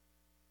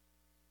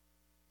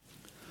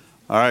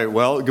All right,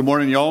 well, good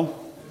morning, y'all.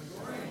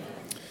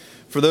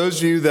 For those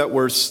of you that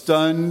were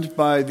stunned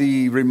by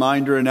the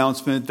reminder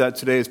announcement that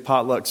today is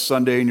Potluck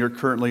Sunday and you're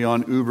currently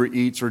on Uber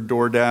Eats or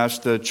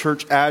DoorDash, the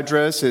church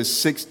address is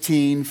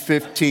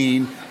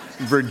 1615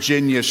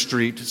 Virginia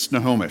Street,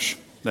 Snohomish.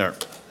 There.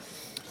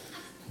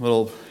 A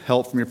little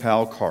help from your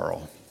pal,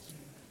 Carl.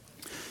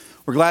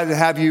 We're glad to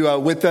have you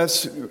with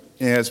us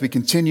as we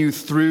continue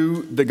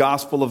through the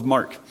Gospel of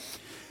Mark.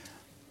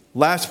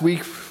 Last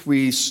week,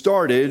 we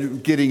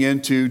started getting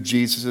into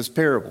Jesus'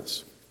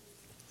 parables.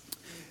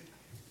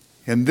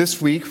 And this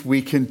week,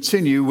 we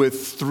continue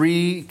with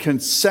 3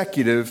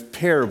 consecutive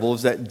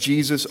parables that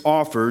Jesus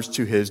offers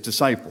to his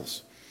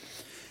disciples.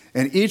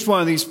 And each one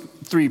of these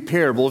 3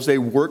 parables, they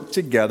work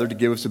together to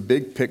give us a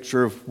big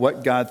picture of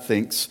what God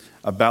thinks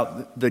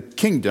about the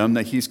kingdom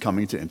that he's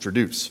coming to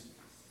introduce.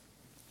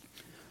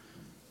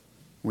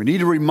 We need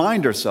to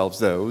remind ourselves,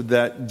 though,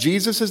 that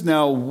Jesus is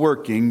now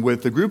working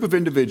with a group of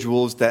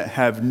individuals that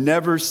have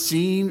never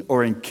seen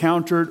or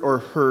encountered or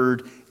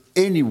heard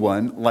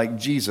anyone like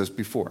Jesus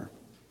before.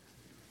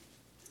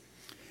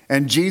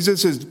 And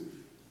Jesus is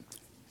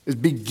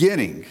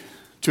beginning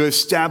to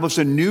establish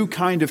a new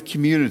kind of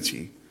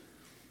community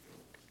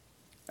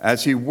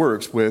as he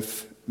works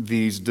with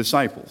these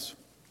disciples.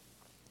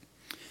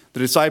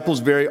 The disciples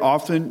very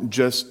often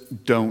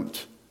just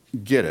don't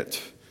get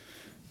it.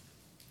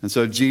 And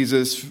so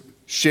Jesus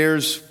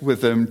shares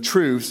with them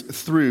truths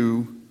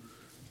through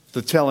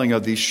the telling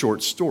of these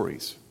short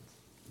stories.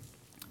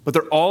 But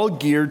they're all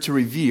geared to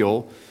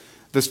reveal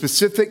the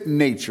specific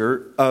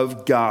nature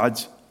of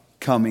God's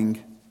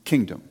coming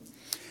kingdom.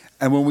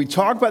 And when we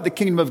talk about the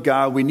kingdom of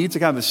God, we need to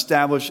kind of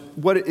establish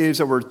what it is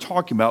that we're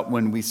talking about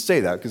when we say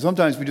that. Because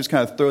sometimes we just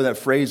kind of throw that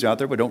phrase out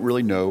there, but don't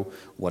really know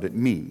what it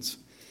means.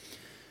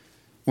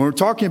 When we're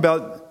talking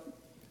about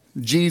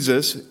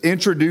Jesus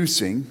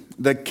introducing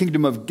the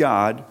kingdom of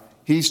God,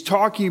 he's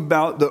talking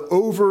about the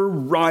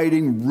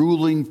overriding,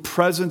 ruling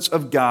presence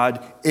of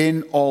God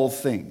in all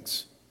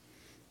things.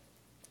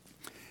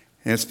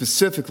 And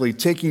specifically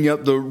taking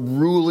up the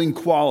ruling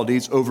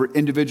qualities over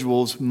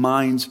individuals'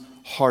 minds,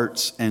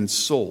 hearts, and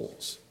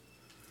souls.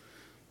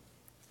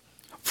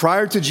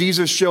 Prior to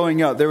Jesus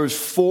showing up, there was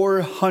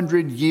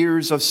 400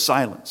 years of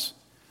silence.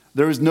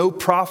 There was no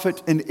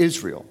prophet in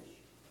Israel.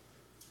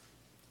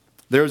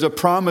 There was a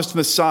promised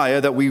Messiah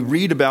that we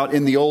read about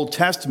in the Old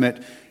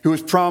Testament who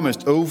was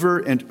promised over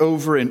and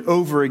over and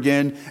over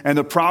again, and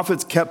the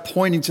prophets kept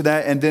pointing to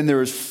that, and then there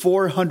was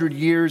 400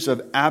 years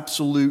of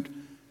absolute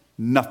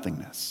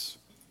nothingness.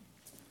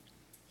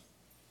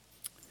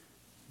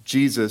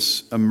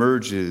 Jesus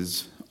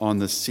emerges on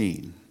the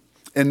scene.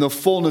 In the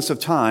fullness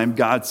of time,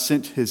 God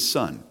sent his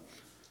Son.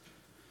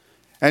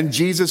 And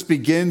Jesus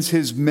begins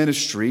his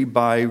ministry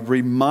by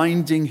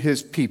reminding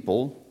his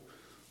people,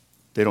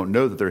 they don't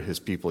know that they're his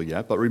people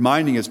yet, but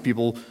reminding his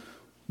people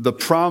the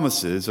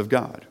promises of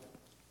God.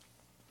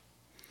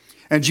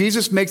 And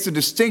Jesus makes a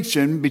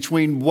distinction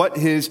between what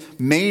his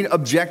main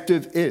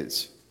objective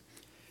is.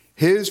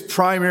 His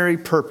primary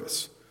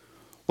purpose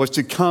was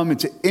to come and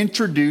to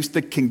introduce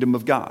the kingdom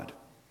of God.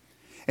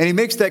 And he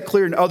makes that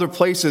clear in other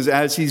places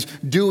as he's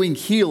doing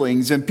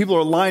healings and people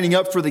are lining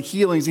up for the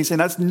healings. He's saying,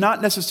 that's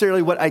not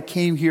necessarily what I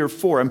came here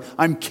for.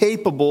 I'm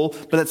capable,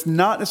 but that's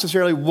not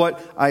necessarily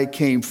what I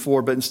came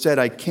for. But instead,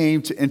 I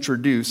came to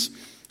introduce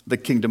the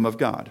kingdom of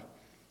God.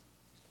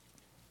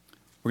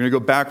 We're going to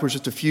go backwards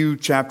just a few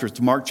chapters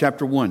to Mark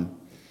chapter 1.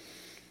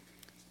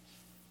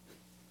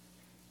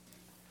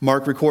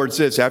 Mark records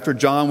this: after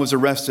John was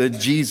arrested,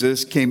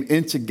 Jesus came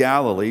into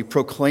Galilee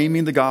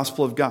proclaiming the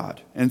gospel of God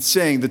and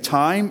saying, the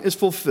time is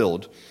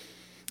fulfilled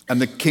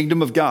and the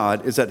kingdom of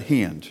God is at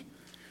hand.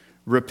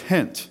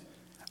 Repent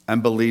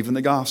and believe in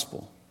the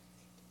gospel.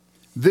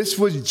 This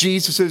was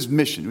Jesus'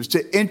 mission. It was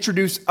to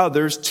introduce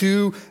others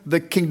to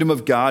the kingdom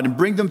of God and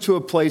bring them to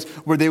a place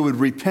where they would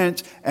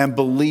repent and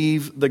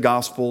believe the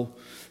gospel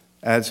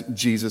as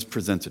Jesus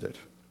presented it.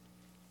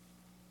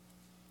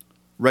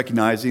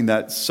 Recognizing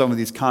that some of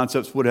these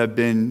concepts would have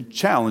been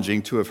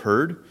challenging to have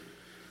heard,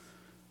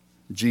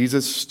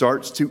 Jesus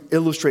starts to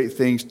illustrate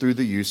things through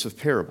the use of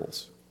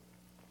parables.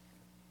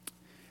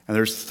 And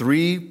there's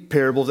 3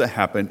 parables that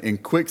happen in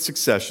quick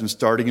succession,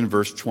 starting in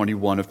verse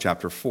 21 of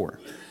chapter 4.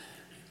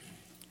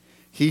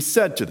 He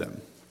said to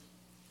them,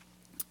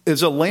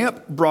 is a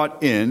lamp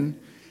brought in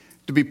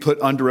to be put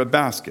under a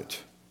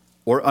basket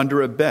or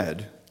under a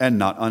bed and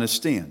not on a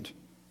stand?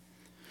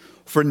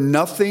 For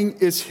nothing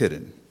is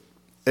hidden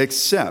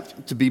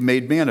except to be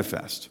made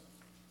manifest,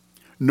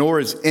 nor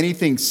is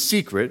anything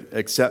secret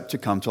except to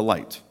come to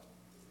light.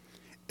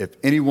 If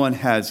anyone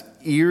has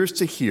ears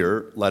to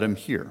hear, let him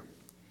hear.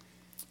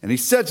 And he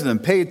said to them,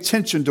 pay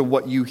attention to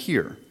what you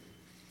hear.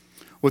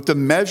 With the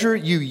measure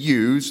you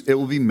use, it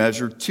will be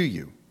measured to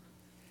you,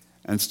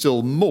 and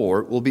still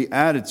more will be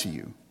added to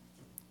you.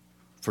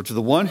 For to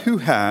the one who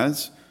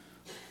has,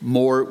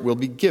 more will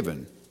be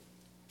given.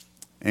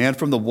 And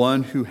from the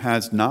one who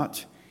has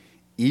not,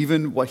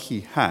 even what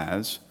he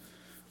has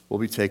will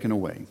be taken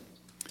away.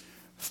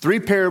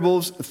 3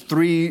 parables,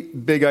 3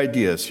 big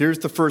ideas. Here's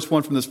the first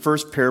one from this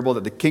first parable,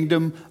 that the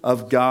kingdom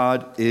of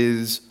God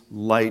is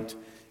light,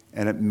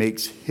 and it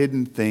makes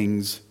hidden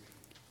things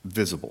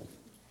visible.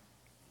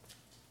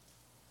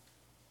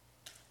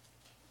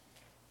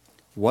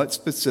 What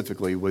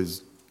specifically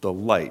was the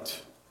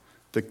light,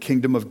 the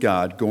kingdom of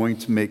God, going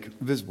to make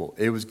visible?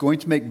 It was going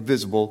to make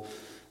visible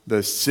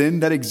the sin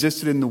that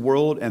existed in the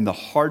world and the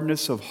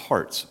hardness of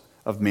hearts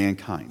of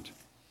mankind.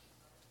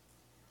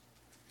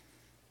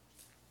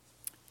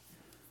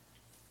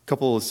 A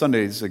couple of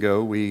Sundays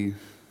ago, we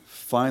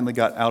finally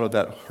got out of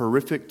that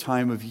horrific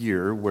time of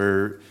year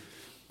where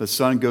the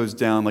sun goes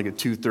down like at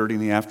 2:30 in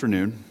the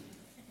afternoon.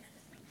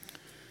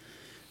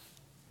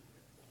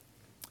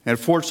 And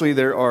fortunately,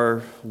 there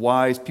are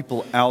wise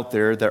people out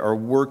there that are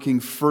working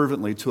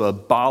fervently to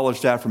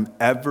abolish that from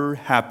ever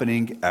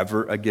happening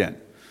ever again.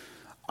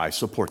 I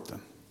support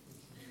them.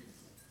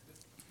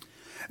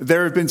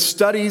 There have been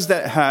studies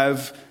that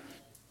have,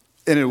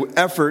 in an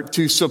effort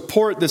to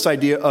support this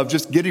idea of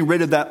just getting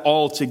rid of that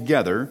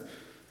altogether,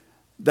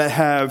 that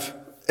have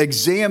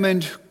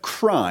examined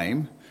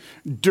crime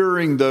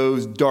during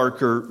those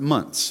darker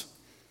months.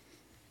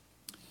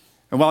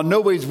 And while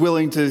nobody's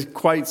willing to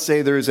quite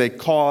say there is a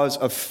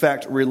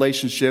cause-effect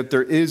relationship,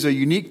 there is a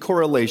unique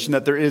correlation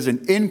that there is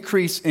an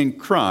increase in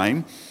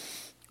crime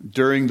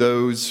during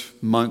those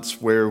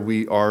months where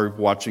we are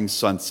watching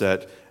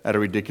sunset at a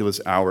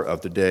ridiculous hour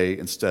of the day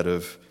instead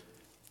of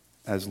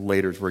as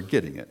late as we're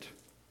getting it.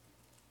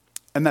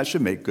 And that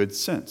should make good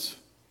sense.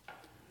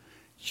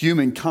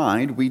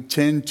 Humankind, we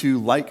tend to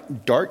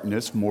like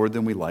darkness more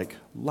than we like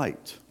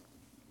light.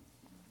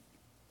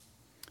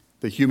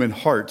 The human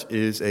heart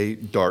is a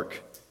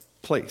dark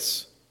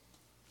place.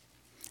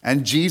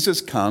 And Jesus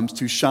comes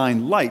to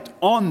shine light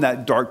on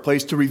that dark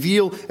place to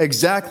reveal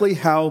exactly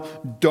how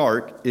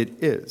dark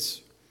it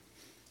is.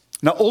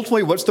 Now,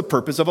 ultimately, what's the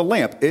purpose of a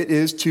lamp? It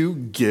is to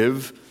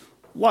give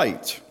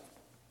light.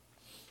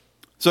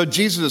 So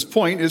Jesus'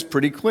 point is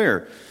pretty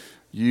clear.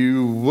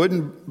 You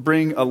wouldn't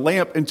bring a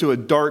lamp into a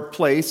dark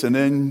place and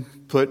then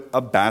put a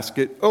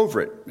basket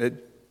over it.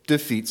 It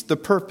defeats the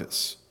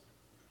purpose.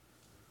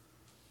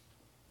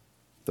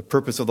 The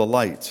purpose of the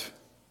light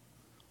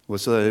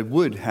was so that it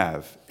would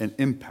have an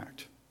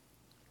impact.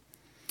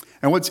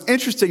 And what's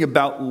interesting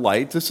about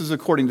light, this is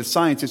according to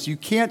scientists, you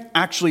can't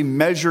actually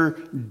measure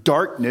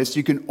darkness.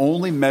 You can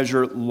only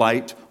measure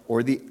light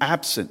or the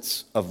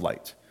absence of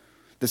light.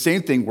 The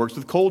same thing works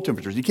with cold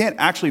temperatures. You can't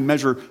actually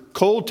measure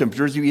cold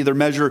temperatures. You either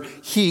measure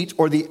heat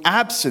or the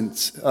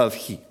absence of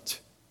heat.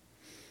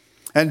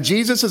 And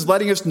Jesus is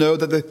letting us know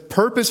that the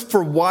purpose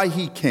for why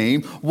he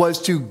came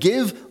was to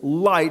give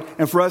light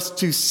and for us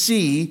to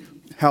see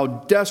how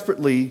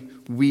desperately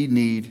we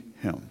need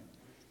him.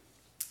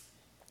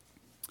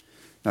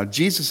 Now,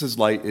 Jesus'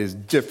 light is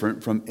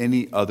different from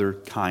any other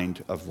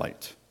kind of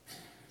light.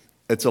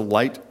 It's a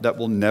light that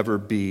will never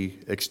be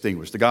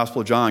extinguished. The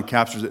Gospel of John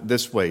captures it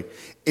this way.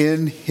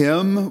 In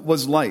him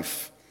was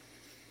life,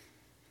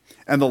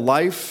 and the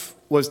life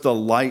was the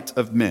light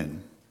of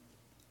men.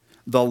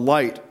 The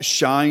light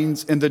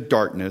shines in the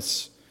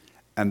darkness,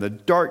 and the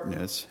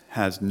darkness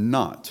has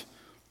not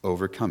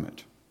overcome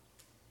it.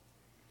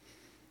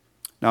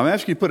 Now, I'm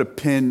asking you to put a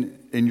pin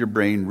in your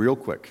brain real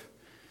quick.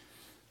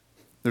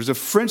 There's a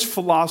French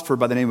philosopher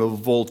by the name of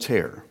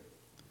Voltaire.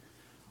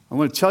 I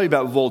want to tell you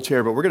about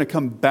Voltaire, but we're going to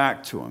come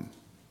back to him.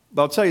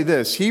 But I'll tell you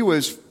this, he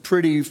was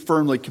pretty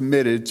firmly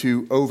committed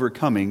to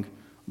overcoming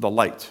the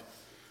light.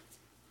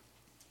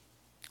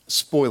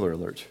 Spoiler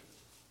alert,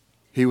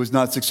 he was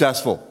not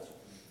successful.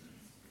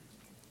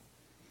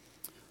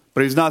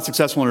 But he's not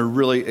successful in a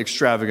really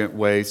extravagant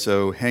way,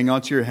 so hang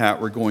on to your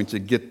hat, we're going to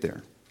get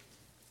there.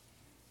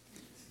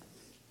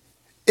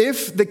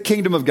 If the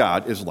kingdom of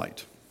God is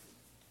light,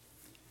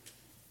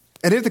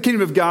 and if the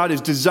kingdom of God is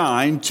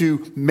designed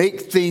to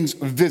make things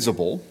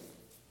visible,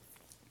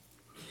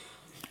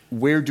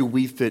 where do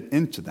we fit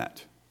into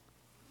that?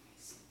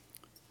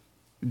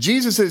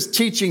 Jesus is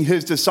teaching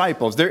his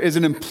disciples. There is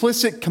an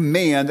implicit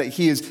command that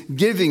he is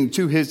giving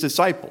to his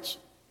disciples.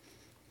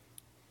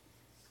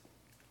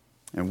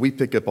 And we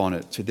pick up on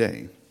it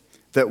today,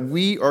 that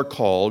we are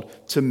called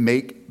to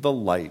make the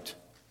light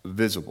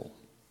visible.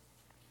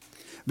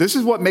 This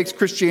is what makes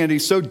Christianity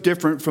so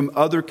different from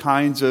other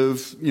kinds of,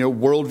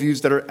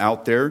 worldviews that are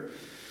out there.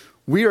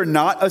 We are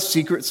not a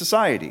secret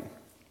society.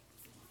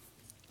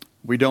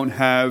 We don't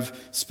have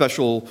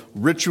special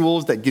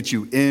rituals that get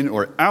you in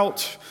or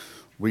out.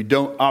 We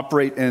don't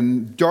operate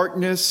in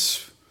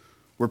darkness.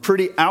 We're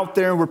pretty out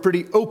there and we're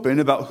pretty open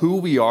about who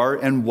we are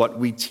and what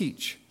we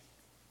teach.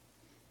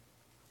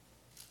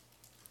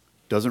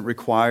 Doesn't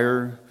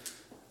require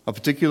a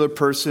particular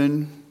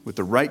person with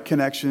the right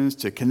connections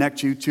to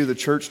connect you to the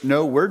church.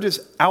 No, we're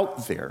just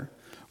out there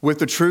with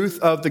the truth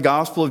of the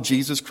gospel of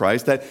Jesus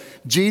Christ, that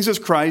Jesus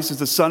Christ is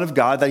the Son of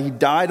God, that he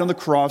died on the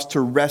cross to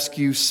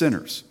rescue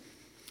sinners.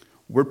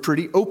 We're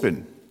pretty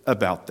open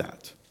about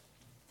that.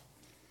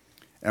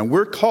 And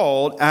we're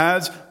called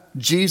as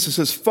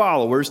Jesus'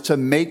 followers to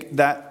make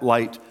that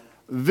light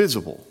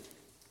visible.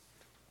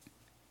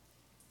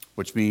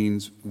 which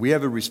means we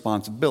have a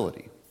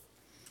responsibility.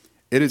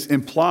 It is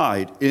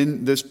implied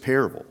in this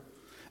parable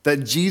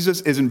that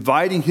Jesus is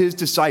inviting his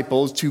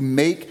disciples to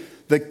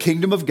make the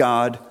kingdom of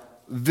God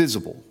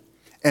visible.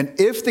 And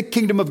if the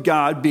kingdom of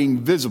God being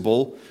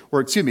visible,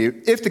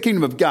 if the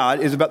kingdom of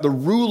God is about the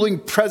ruling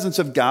presence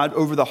of God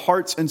over the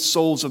hearts and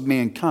souls of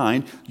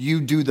mankind,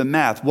 you do the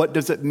math. What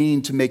does it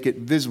mean to make it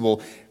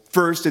visible?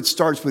 First, it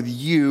starts with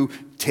you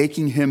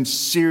taking him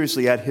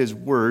seriously at his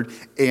word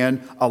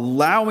and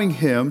allowing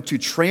him to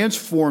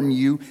transform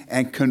you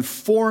and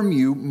conform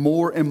you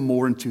more and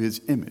more into his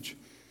image.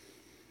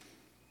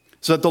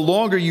 So that the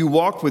longer you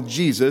walk with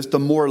Jesus, the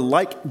more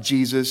like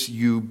Jesus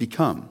you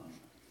become.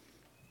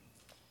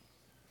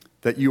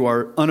 That you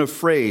are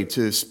unafraid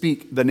to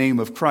speak the name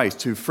of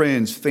Christ to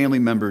friends, family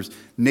members,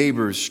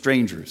 neighbors,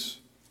 strangers.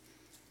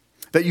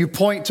 That you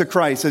point to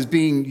Christ as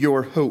being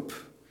your hope.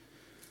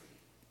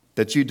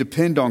 That you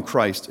depend on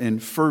Christ in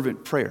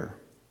fervent prayer.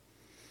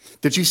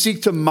 That you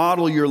seek to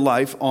model your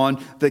life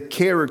on the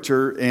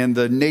character and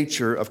the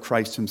nature of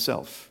Christ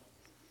himself.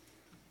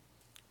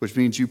 Which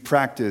means you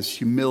practice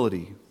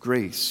humility,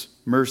 grace,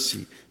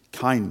 mercy,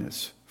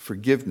 kindness,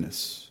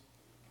 forgiveness.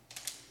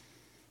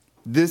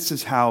 This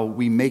is how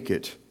we make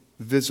it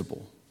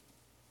visible.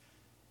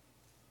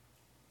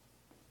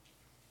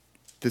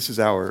 This is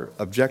our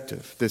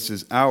objective. This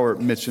is our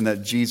mission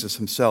that Jesus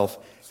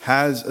himself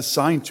has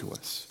assigned to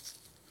us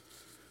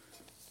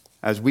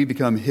as we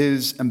become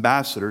his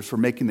ambassadors for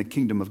making the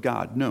kingdom of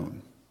God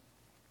known.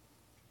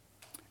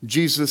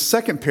 Jesus'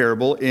 second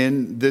parable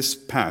in this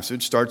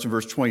passage starts in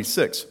verse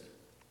 26.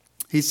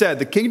 He said,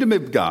 "The kingdom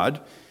of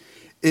God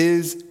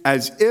is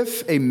as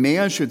if a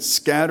man should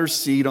scatter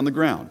seed on the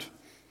ground.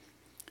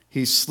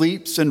 He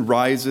sleeps and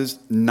rises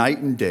night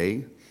and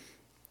day,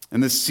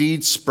 and the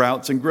seed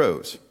sprouts and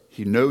grows.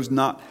 He knows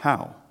not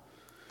how.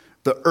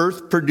 The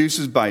earth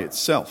produces by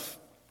itself,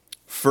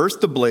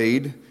 first the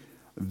blade,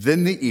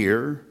 then the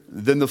ear,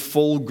 then the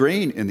full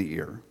grain in the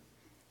ear.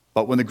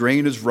 But when the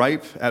grain is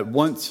ripe, at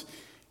once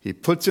he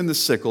puts in the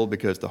sickle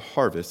because the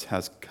harvest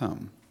has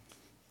come."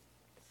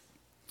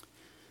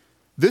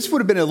 This would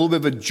have been a little bit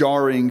of a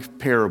jarring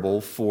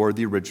parable for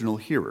the original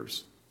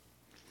hearers.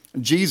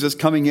 Jesus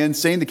coming in,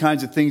 saying the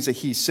kinds of things that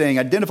he's saying,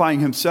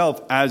 identifying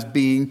himself as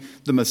being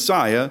the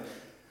Messiah.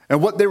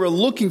 And what they were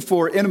looking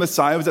for in a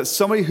Messiah was that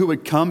somebody who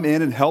would come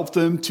in and help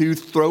them to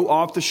throw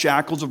off the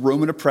shackles of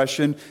Roman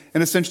oppression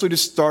and essentially to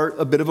start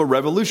a bit of a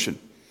revolution.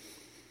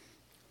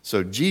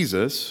 So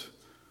Jesus,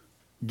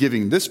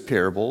 giving this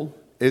parable,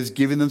 is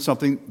giving them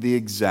something the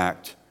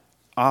exact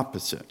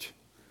opposite.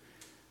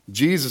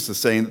 Jesus is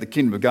saying that the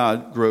kingdom of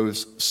God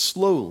grows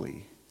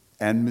slowly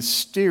and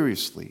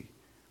mysteriously,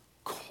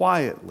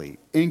 quietly,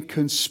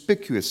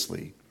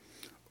 inconspicuously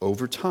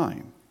over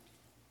time.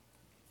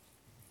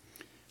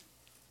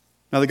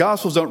 Now, the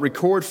Gospels don't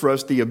record for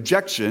us the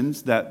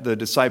objections that the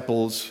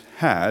disciples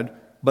had,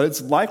 but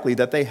it's likely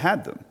that they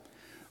had them.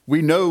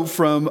 We know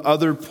from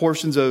other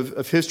portions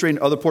of history and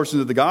other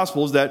portions of the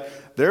Gospels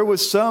that there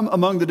was some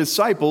among the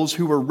disciples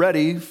who were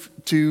ready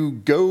to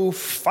go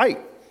fight.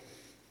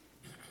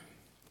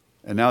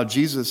 And now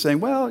Jesus is saying,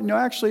 well,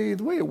 actually,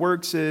 the way it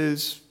works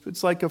is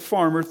it's like a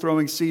farmer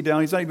throwing seed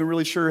down. He's not even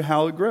really sure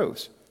how it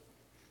grows,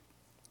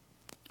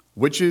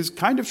 which is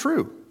kind of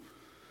true.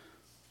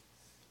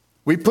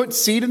 We put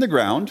seed in the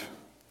ground.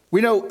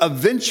 We know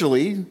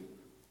eventually,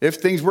 if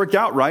things work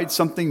out right,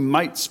 something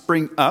might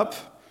spring up.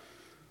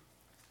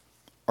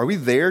 Are we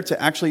there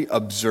to actually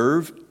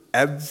observe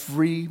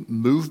every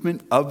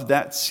movement of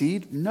that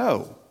seed?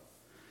 No.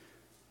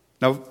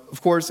 Now,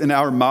 of course, in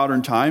our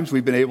modern times,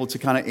 we've been able to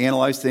kind of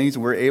analyze things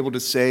and we're able to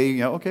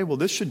say, okay, well,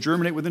 this should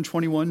germinate within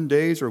 21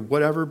 days or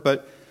whatever,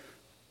 but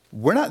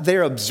we're not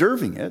there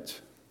observing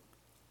it,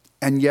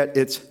 and yet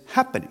it's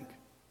happening.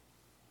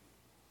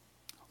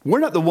 We're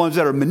not the ones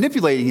that are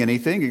manipulating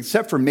anything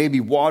except for maybe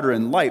water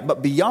and light,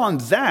 but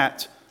beyond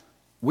that,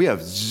 we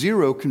have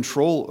zero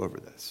control over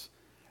this.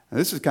 And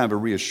this is kind of a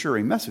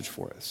reassuring message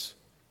for us.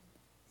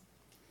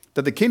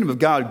 That the kingdom of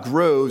God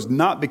grows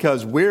not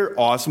because we're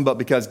awesome, but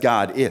because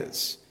God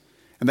is.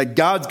 And that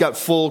God's got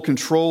full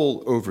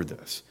control over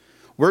this.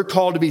 We're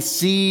called to be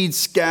seed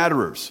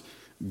scatterers.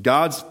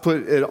 God's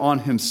put it on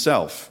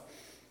himself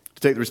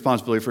to take the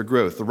responsibility for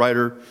growth. The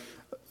writer,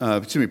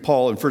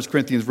 Paul in 1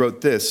 Corinthians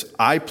wrote this: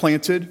 "I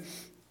planted,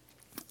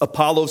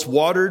 Apollos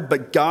watered,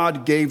 but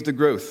God gave the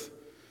growth.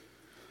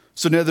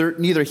 So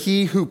neither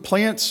he who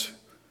plants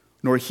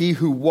nor he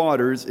who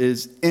waters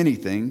is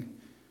anything,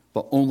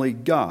 but only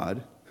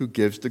God who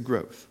gives the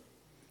growth."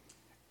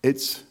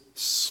 It's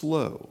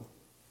slow.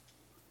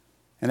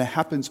 And it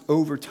happens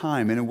over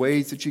time in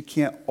ways that you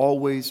can't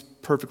always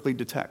perfectly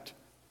detect.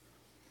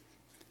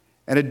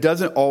 And it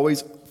doesn't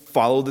always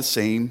follow the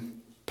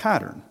same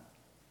pattern.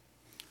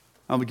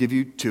 I'm going to give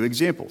you two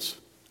examples.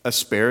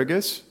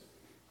 Asparagus.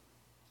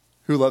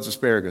 Who loves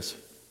asparagus?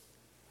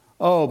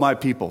 Oh, my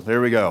people. There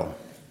we go.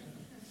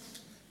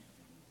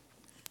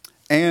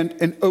 And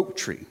an oak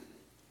tree.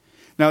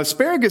 Now,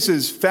 asparagus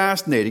is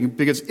fascinating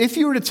because if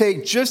you were to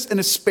take just an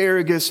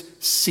asparagus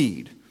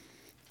seed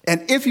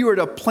And if you were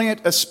to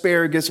plant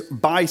asparagus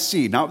by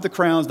seed, not with the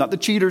crowns, not the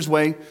cheater's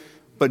way,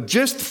 but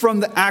just from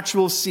the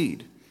actual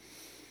seed,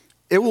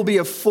 it will be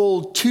a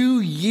full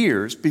 2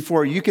 years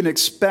before you can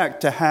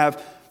expect to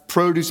have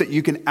produce that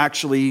you can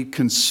actually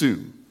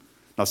consume.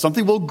 Now,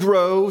 something will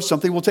grow,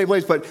 something will take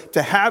place, but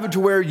to have it to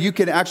where you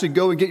can actually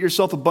go and get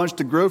yourself a bunch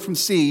to grow from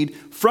seed,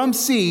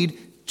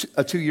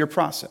 a 2-year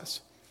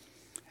process.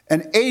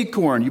 An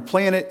acorn, you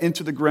plant it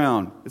into the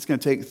ground, it's going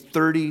to take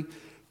 30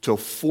 to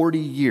 40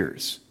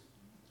 years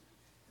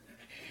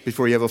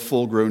before you have a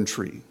full-grown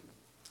tree.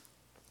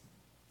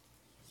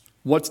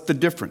 What's the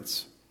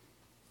difference?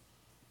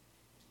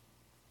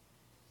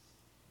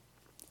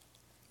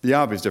 The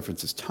obvious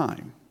difference is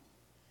time.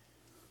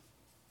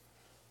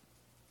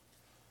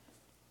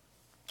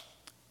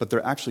 But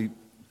they're actually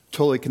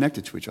totally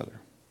connected to each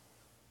other.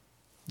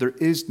 There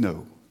is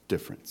no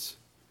difference.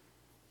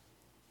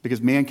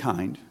 Because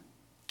mankind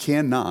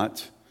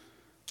cannot,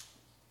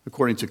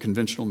 according to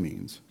conventional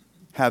means,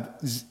 have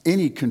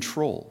any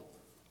control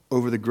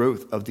over the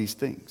growth of these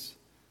things.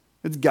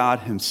 It's God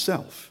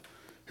himself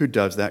who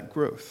does that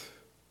growth.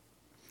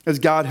 It's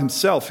God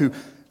himself who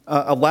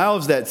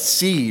allows that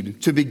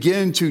seed to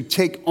begin to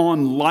take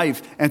on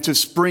life and to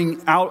spring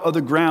out of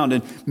the ground.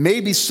 And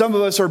maybe some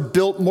of us are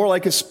built more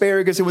like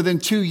asparagus, and within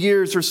 2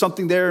 years there's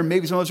something there. And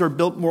maybe some of us are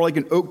built more like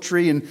an oak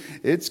tree, and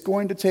it's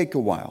going to take a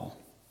while.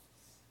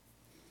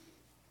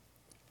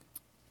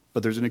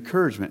 But there's an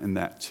encouragement in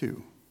that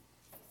too.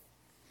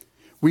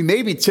 We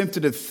may be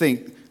tempted to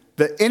think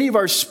that any of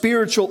our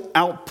spiritual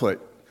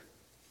output,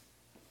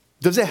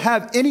 does it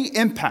have any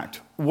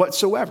impact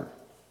whatsoever?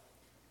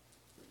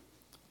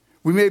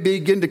 We may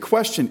begin to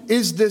question,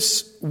 is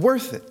this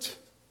worth it?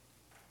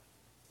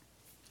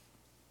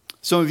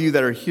 Some of you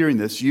that are hearing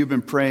this, you've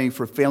been praying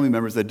for family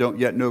members that don't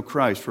yet know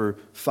Christ for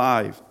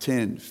 5,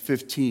 10,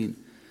 15,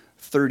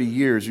 30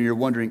 years, and you're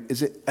wondering,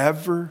 is it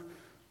ever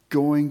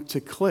going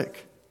to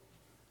click?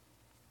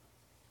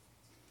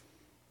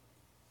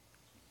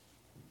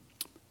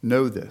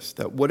 Know this,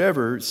 that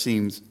whatever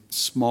seems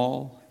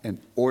small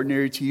and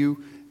ordinary to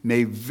you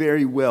may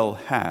very well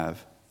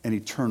have an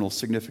eternal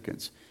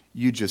significance.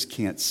 You just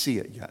can't see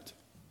it yet.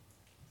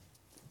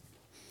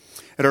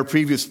 At our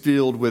previous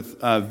field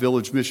with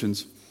Village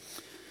Missions,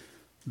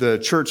 the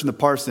church and the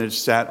parsonage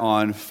sat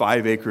on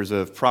 5 acres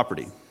of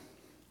property.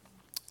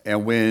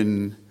 And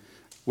when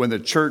the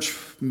church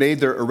made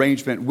their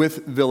arrangement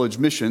with Village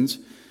Missions,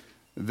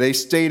 they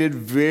stated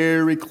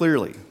very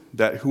clearly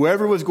that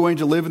whoever was going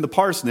to live in the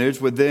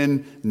parsonage would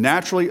then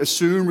naturally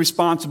assume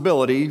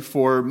responsibility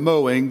for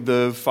mowing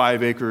the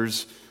 5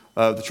 acres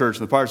of the church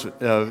and the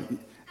parsonage.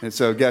 And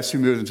so guess who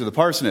moved into the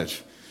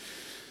parsonage?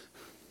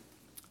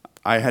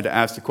 I had to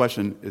ask the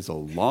question, is a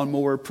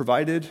lawnmower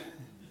provided?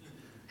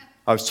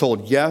 I was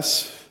told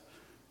yes.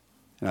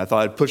 And I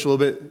thought I'd push a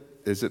little bit.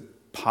 Is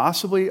it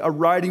possibly a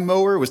riding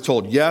mower? I was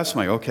told yes. I'm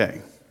like,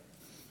 okay.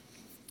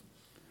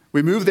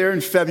 We moved there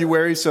in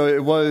February, so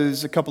it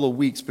was a couple of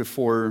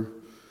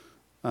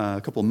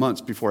months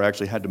before I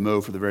actually had to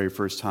mow for the very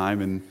first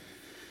time. And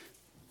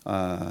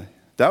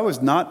that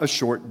was not a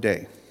short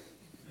day.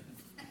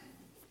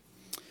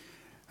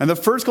 And the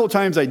first couple of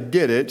times I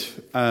did it,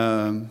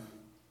 I'm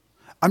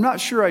not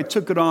sure I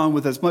took it on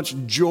with as much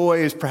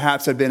joy as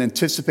perhaps had been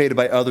anticipated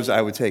by others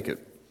I would take it.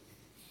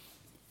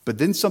 But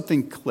then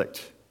something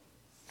clicked.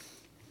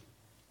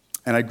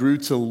 And I grew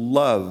to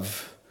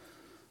love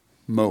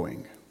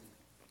mowing.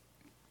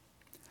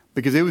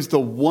 Because it was the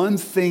one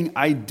thing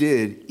I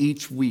did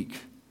each week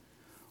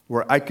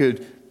where I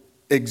could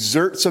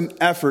exert some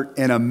effort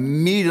and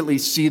immediately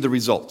see the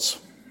results.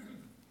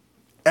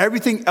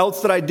 Everything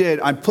else that I did,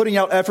 I'm putting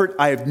out effort.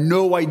 I have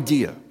no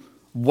idea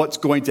what's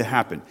going to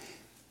happen.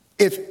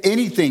 If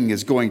anything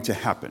is going to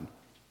happen.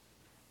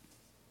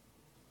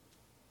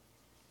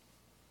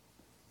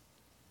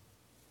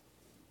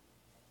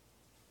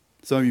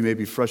 Some of you may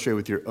be frustrated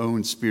with your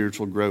own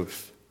spiritual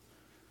growth.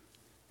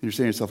 And you're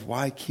saying to yourself,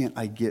 why can't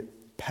I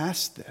get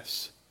past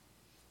this?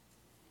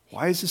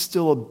 Why is this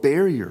still a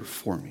barrier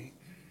for me?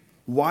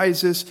 Why is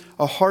this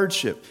a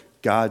hardship?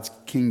 God's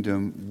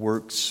kingdom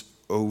works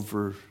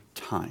over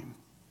time.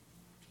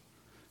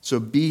 So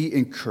be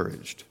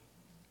encouraged.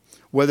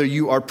 Whether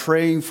you are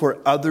praying for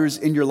others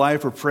in your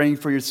life or praying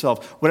for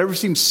yourself, whatever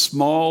seems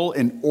small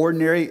and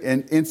ordinary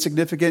and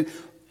insignificant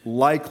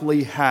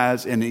likely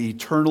has an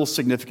eternal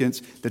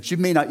significance that you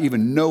may not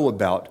even know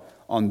about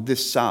on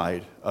this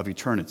side of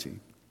eternity.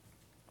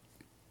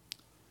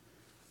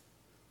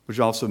 Which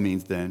also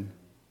means then,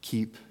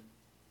 keep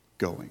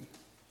going.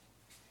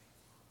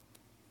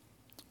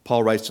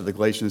 Paul writes to the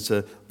Galatians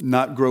to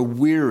not grow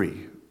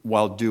weary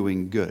while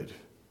doing good.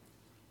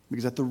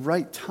 Because at the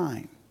right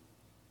time,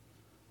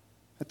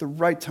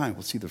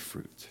 we'll see the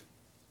fruit.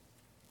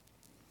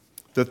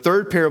 The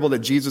third parable that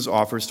Jesus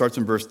offers starts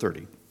in verse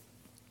 30.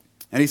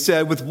 And he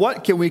said, with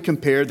what can we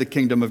compare the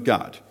kingdom of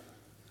God?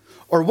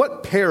 Or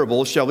what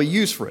parable shall we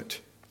use for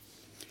it?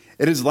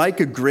 It is like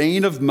a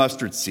grain of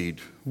mustard seed,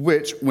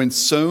 which, when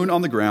sown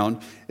on the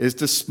ground, is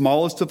the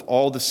smallest of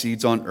all the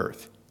seeds on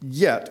earth.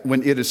 Yet,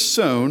 when it is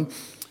sown,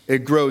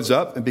 It grows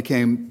up and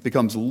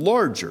becomes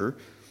larger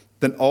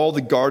than all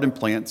the garden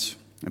plants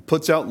and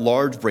puts out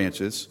large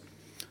branches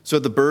so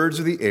the birds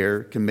of the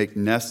air can make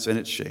nests in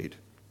its shade.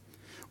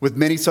 With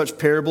many such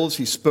parables,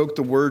 he spoke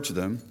the word to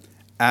them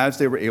as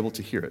they were able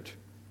to hear it.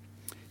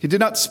 He did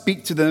not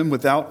speak to them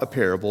without a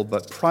parable,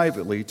 but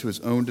privately to his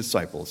own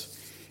disciples,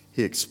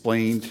 he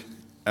explained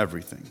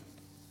everything.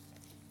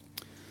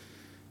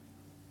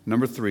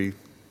 Number 3,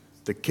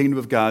 the kingdom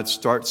of God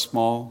starts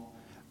small,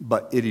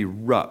 but it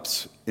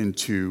erupts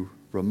into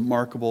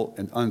remarkable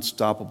and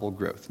unstoppable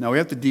growth. Now we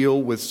have to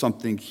deal with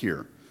something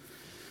here.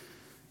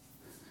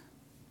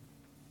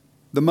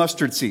 The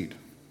mustard seed.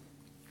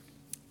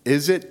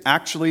 Is it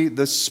actually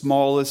the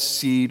smallest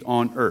seed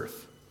on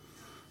earth?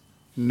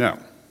 No.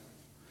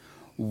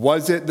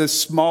 Was it the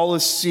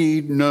smallest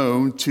seed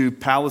known to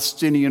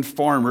Palestinian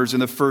farmers in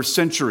the first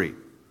century?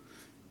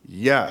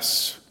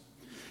 Yes.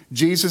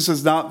 Jesus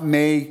is not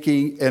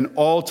making an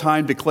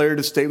all-time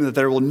declarative statement that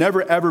there will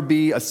never, ever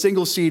be a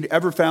single seed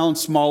ever found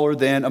smaller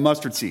than a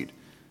mustard seed.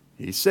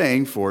 He's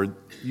saying, for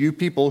you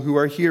people who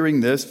are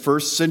hearing this,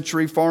 first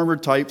century farmer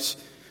types,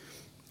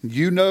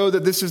 you know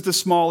that this is the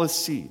smallest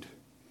seed.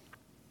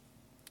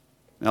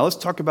 Now let's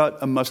talk about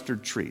a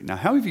mustard tree. Now,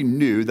 how many of you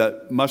knew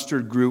that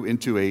mustard grew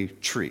into a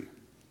tree?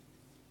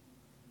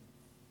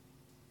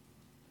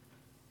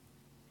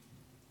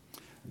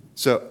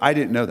 So I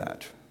didn't know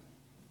that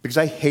because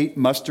I hate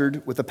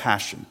mustard with a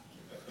passion.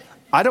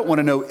 I don't want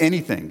to know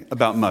anything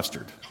about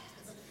mustard.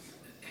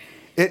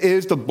 It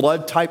is the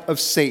blood type of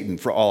Satan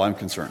for all I'm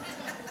concerned.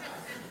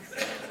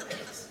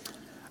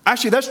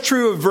 Actually, that's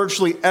true of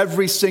virtually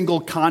every single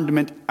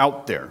condiment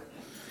out there.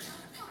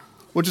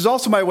 Which is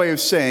also my way of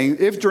saying,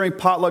 if during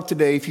potluck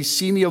today, if you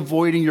see me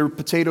avoiding your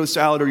potato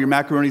salad or your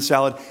macaroni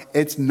salad,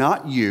 it's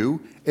not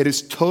you. It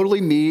is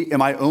totally me and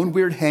my own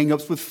weird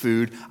hang-ups with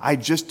food. I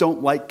just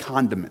don't like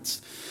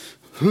condiments.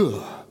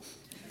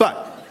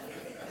 But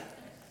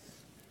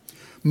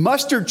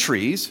mustard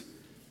trees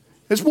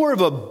is more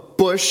of a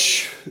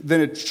bush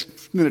than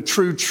a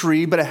true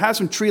tree, but it has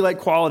some tree-like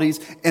qualities,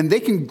 and they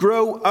can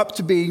grow up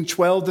to being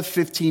 12 to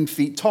 15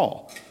 feet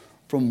tall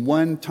from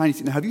one tiny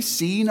seed. Now, have you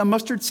seen a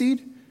mustard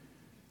seed?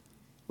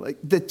 Like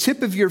the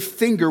tip of your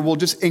finger will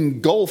just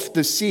engulf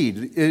the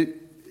seed. It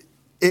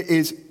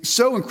is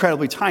so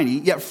incredibly tiny,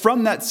 yet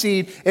from that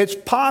seed, it's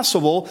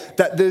possible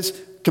that this,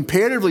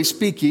 comparatively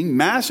speaking,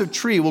 massive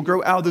tree will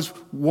grow out of this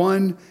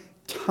one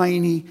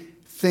tiny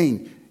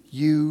thing.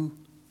 You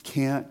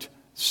can't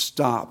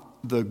stop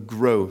the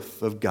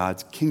growth of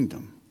God's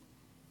kingdom.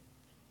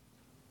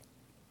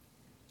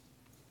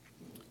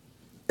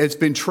 It's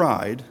been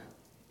tried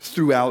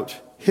throughout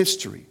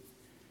history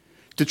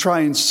to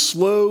try and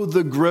slow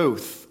the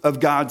growth of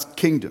God's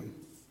kingdom,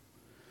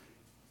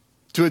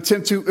 to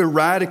attempt to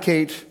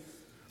eradicate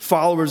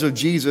followers of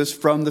Jesus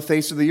from the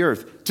face of the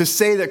earth, to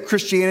say that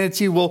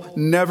Christianity will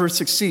never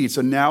succeed.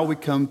 So now we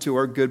come to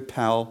our good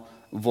pal,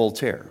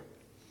 Voltaire.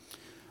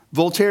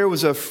 Voltaire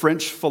was a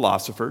French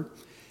philosopher,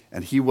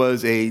 and he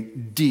was a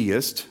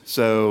deist,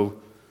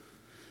 so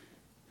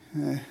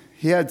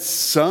he had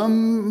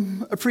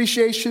some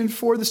appreciation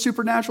for the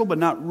supernatural, but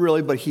not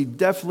really, but he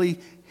definitely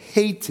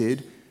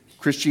hated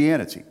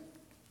Christianity.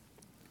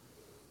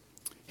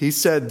 He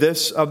said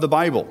this of the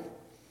Bible,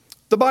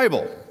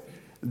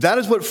 that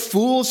is what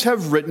fools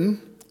have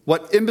written,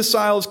 what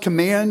imbeciles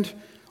command,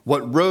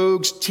 what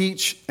rogues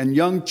teach, and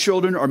young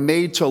children are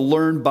made to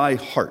learn by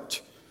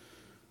heart.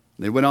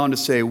 They went on to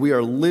say, we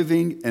are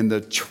living in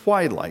the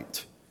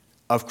twilight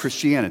of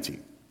Christianity,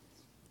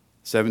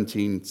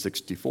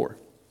 1764.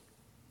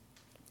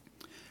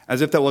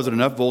 As if that wasn't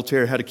enough,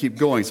 Voltaire had to keep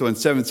going. So in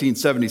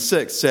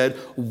 1776 said,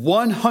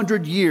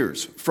 100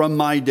 years from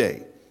my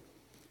day,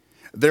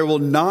 there will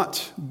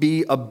not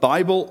be a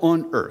Bible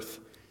on earth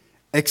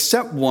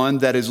except one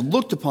that is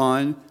looked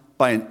upon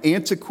by an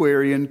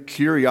antiquarian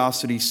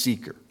curiosity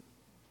seeker.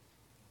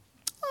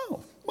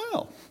 Oh,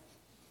 well.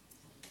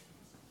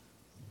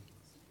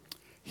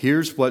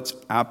 Here's what's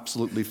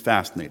absolutely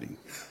fascinating.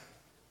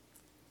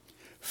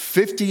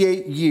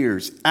 58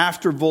 years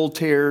after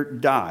Voltaire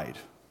died,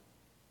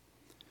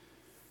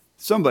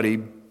 somebody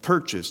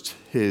purchased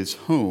his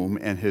home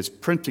and his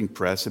printing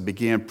press and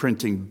began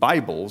printing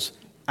Bibles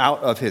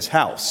out of his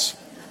house.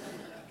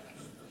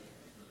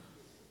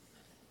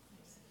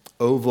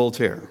 Oh,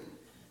 Voltaire,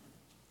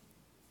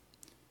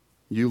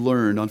 you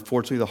learned,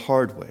 unfortunately, the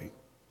hard way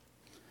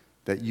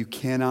that you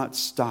cannot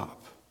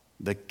stop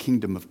the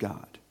kingdom of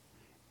God.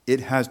 It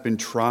has been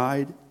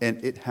tried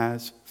and it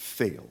has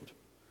failed.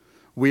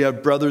 We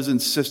have brothers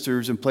and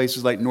sisters in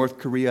places like North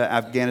Korea,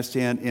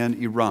 Afghanistan, and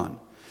Iran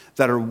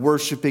that are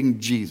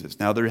worshiping Jesus.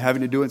 Now, they're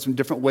having to do it in some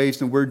different ways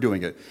than we're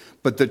doing it.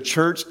 But the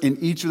church in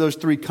each of those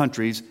three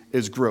countries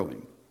is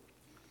growing.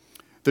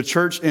 The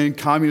church in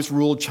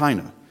communist-ruled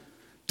China,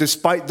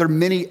 despite their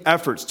many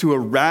efforts to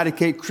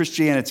eradicate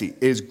Christianity,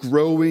 is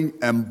growing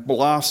and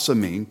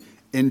blossoming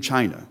in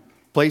China.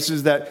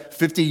 Places that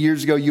 50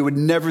 years ago you would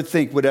never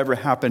think would ever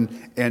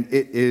happen, and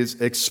it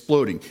is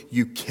exploding.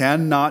 You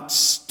cannot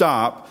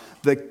stop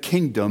the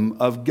kingdom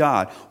of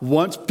God.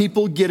 Once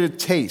people get a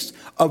taste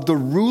of the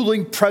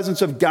ruling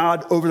presence of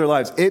God over their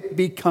lives, it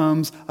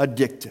becomes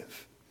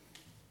addictive.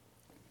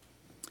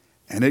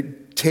 And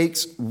it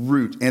takes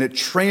root, and it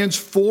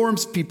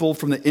transforms people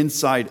from the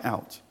inside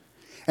out.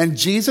 And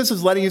Jesus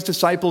is letting his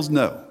disciples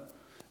know,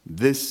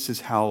 this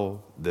is how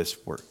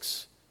this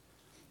works.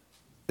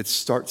 It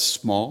starts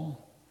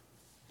small,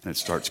 and it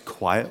starts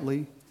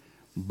quietly,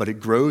 but it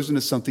grows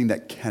into something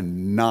that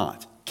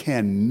cannot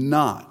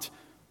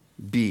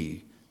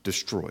be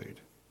destroyed.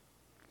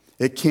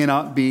 It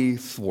cannot be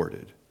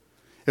thwarted.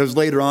 It was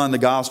later on in the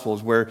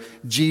Gospels where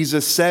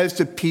Jesus says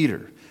to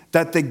Peter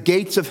that the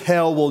gates of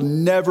hell will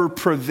never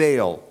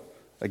prevail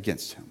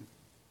against him.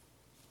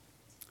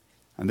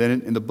 And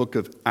then in the book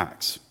of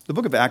Acts. The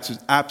book of Acts is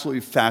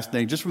absolutely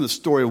fascinating just from the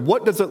story of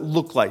what does it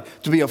look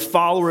like to be a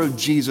follower of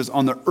Jesus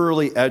on the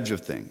early edge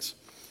of things.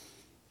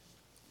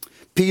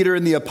 Peter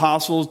and the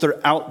apostles, they're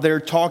out there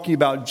talking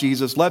about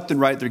Jesus left and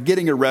right. They're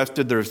getting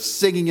arrested. They're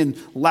singing and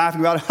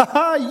laughing about,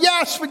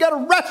 yes, we got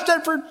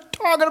arrested for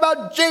talking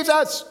about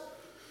Jesus.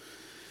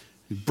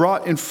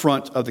 Brought in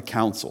front of the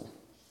council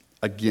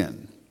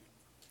again.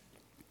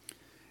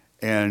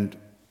 And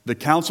the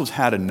council's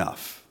had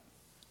enough.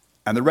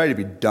 And they're ready to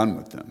be done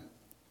with them.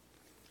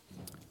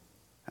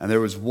 And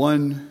there was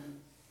one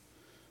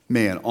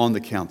man on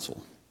the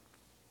council,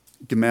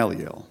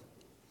 Gamaliel,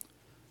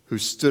 who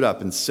stood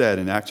up and said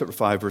in Acts chapter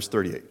 5, verse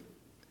 38,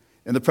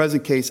 in the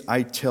present case,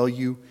 I tell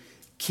you,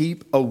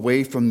 keep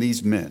away from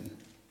these men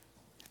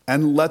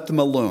and let them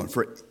alone.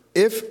 For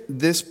if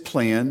this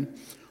plan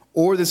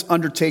or this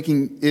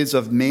undertaking is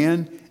of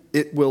man,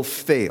 it will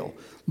fail.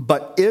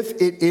 But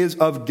if it is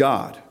of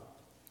God,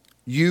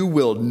 you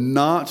will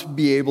not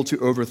be able to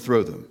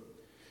overthrow them.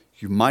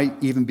 You might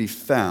even be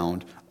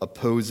found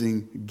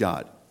opposing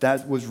God.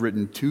 That was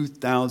written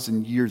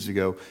 2,000 years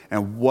ago.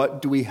 And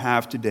what do we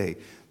have today?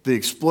 The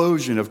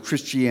explosion of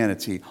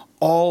Christianity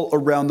all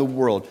around the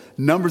world.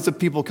 Numbers of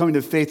people coming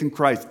to faith in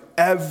Christ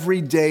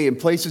every day in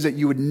places that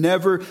you would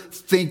never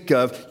think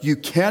of. You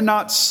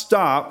cannot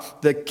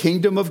stop the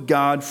kingdom of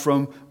God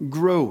from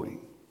growing.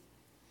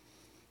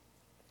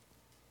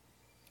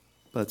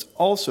 But it's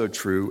also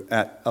true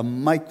at a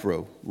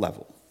micro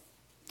level.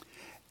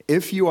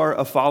 If you are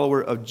a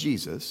follower of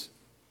Jesus,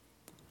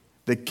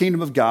 the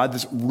kingdom of God,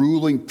 this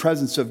ruling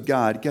presence of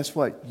God, guess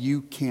what?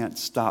 You can't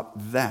stop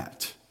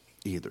that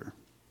either.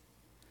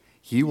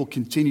 He will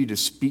continue to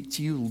speak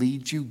to you,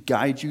 lead you,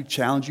 guide you,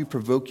 challenge you,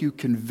 provoke you,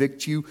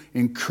 convict you,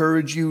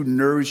 encourage you,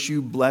 nourish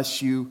you,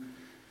 bless you.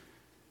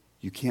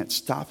 You can't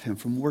stop him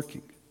from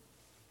working.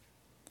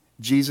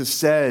 Jesus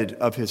said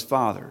of his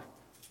Father,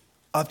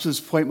 up to this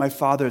point, my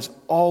Father has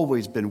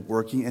always been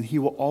working, and he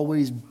will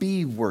always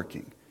be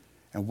working.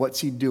 And what's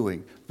he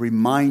doing?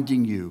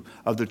 Reminding you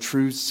of the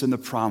truths and the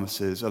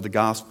promises of the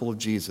gospel of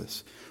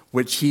Jesus,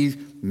 which he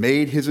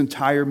made his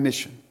entire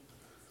mission.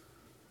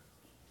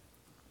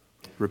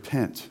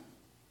 Repent,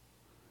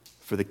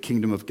 for the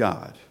kingdom of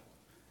God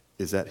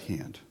is at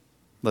hand.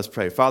 Let's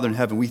pray. Father in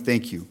heaven, we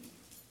thank you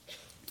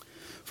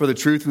for the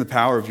truth and the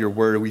power of your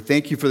word. And we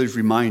thank you for these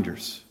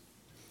reminders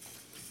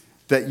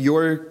that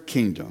your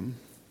kingdom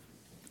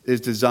is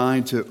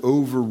designed to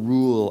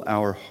overrule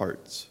our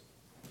hearts.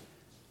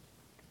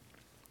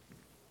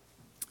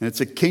 And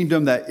it's a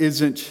kingdom that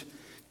isn't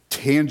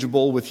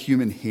tangible with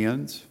human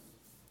hands,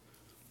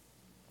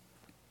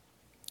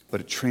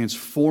 but it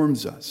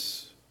transforms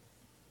us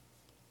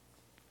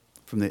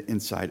from the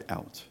inside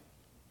out.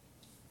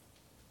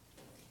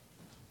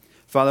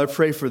 Father, I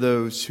pray for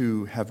those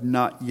who have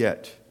not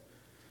yet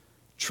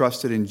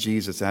trusted in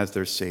Jesus as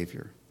their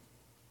Savior.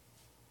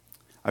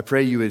 I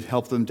pray you would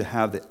help them to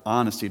have the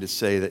honesty to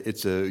say that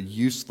it's a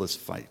useless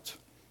fight.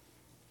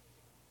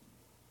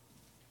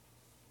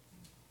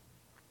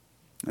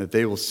 That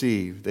they will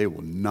see they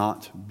will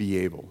not be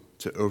able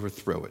to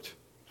overthrow it.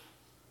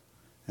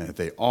 And that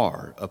they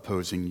are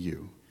opposing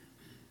you.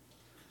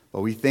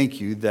 But we thank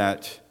you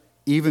that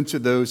even to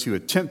those who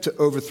attempt to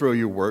overthrow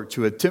your work,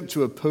 to attempt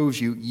to oppose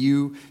you,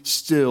 you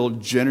still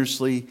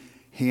generously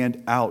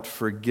hand out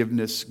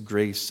forgiveness,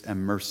 grace, and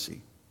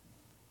mercy.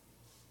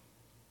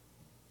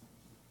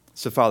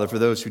 So, Father, for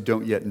those who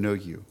don't yet know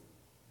you,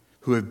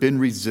 who have been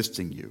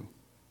resisting you,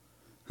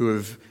 who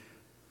have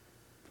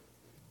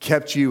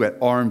kept you at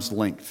arm's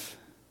length,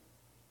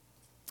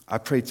 I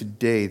pray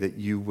today that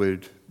you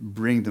would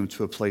bring them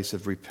to a place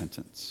of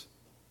repentance,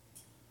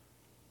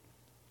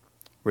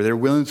 where they're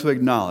willing to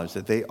acknowledge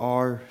that they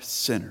are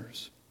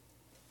sinners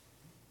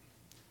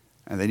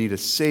and they need a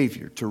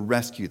Savior to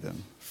rescue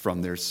them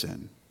from their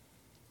sin.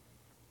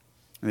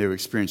 And they will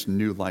experience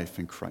new life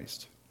in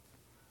Christ.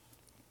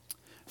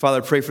 Father,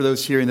 I pray for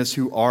those hearing this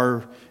who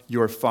are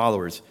your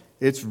followers.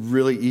 It's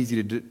really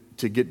easy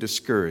to get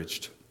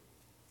discouraged.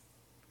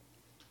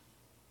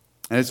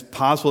 And it's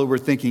possible that we're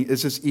thinking,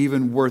 is this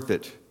even worth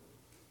it?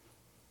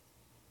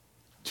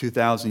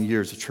 2,000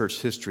 years of church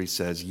history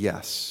says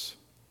yes.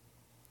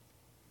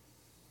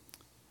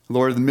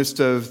 Lord, in the midst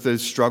of the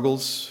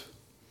struggles,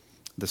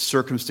 the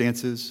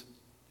circumstances,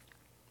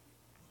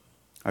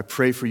 I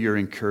pray for your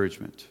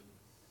encouragement.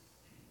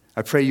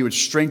 I pray you would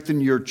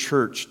strengthen your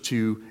church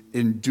to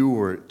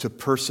endure, to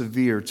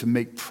persevere, to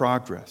make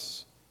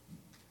progress.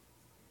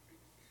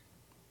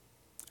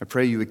 I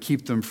pray you would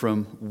keep them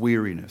from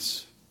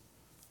weariness.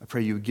 I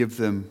pray you would give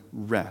them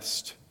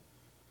rest.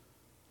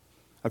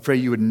 I pray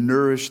you would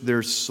nourish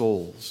their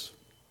souls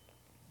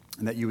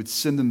and that you would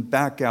send them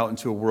back out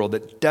into a world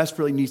that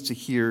desperately needs to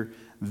hear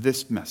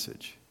this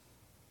message.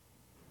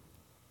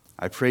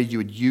 I pray you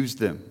would use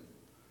them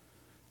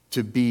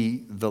to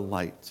be the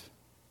light.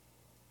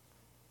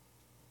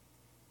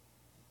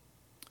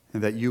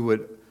 And that you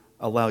would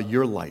allow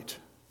your light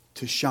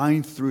to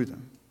shine through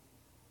them.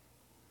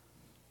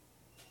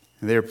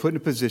 And they are put in a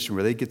position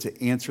where they get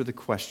to answer the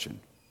question,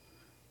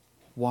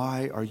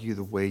 why are you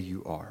the way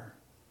you are?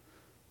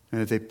 And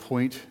that they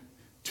point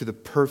to the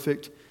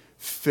perfect,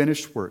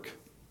 finished work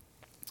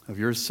of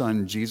your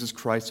Son, Jesus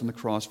Christ, on the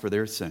cross for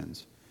their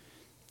sins.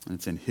 And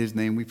it's in his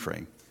name we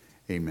pray.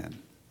 Amen.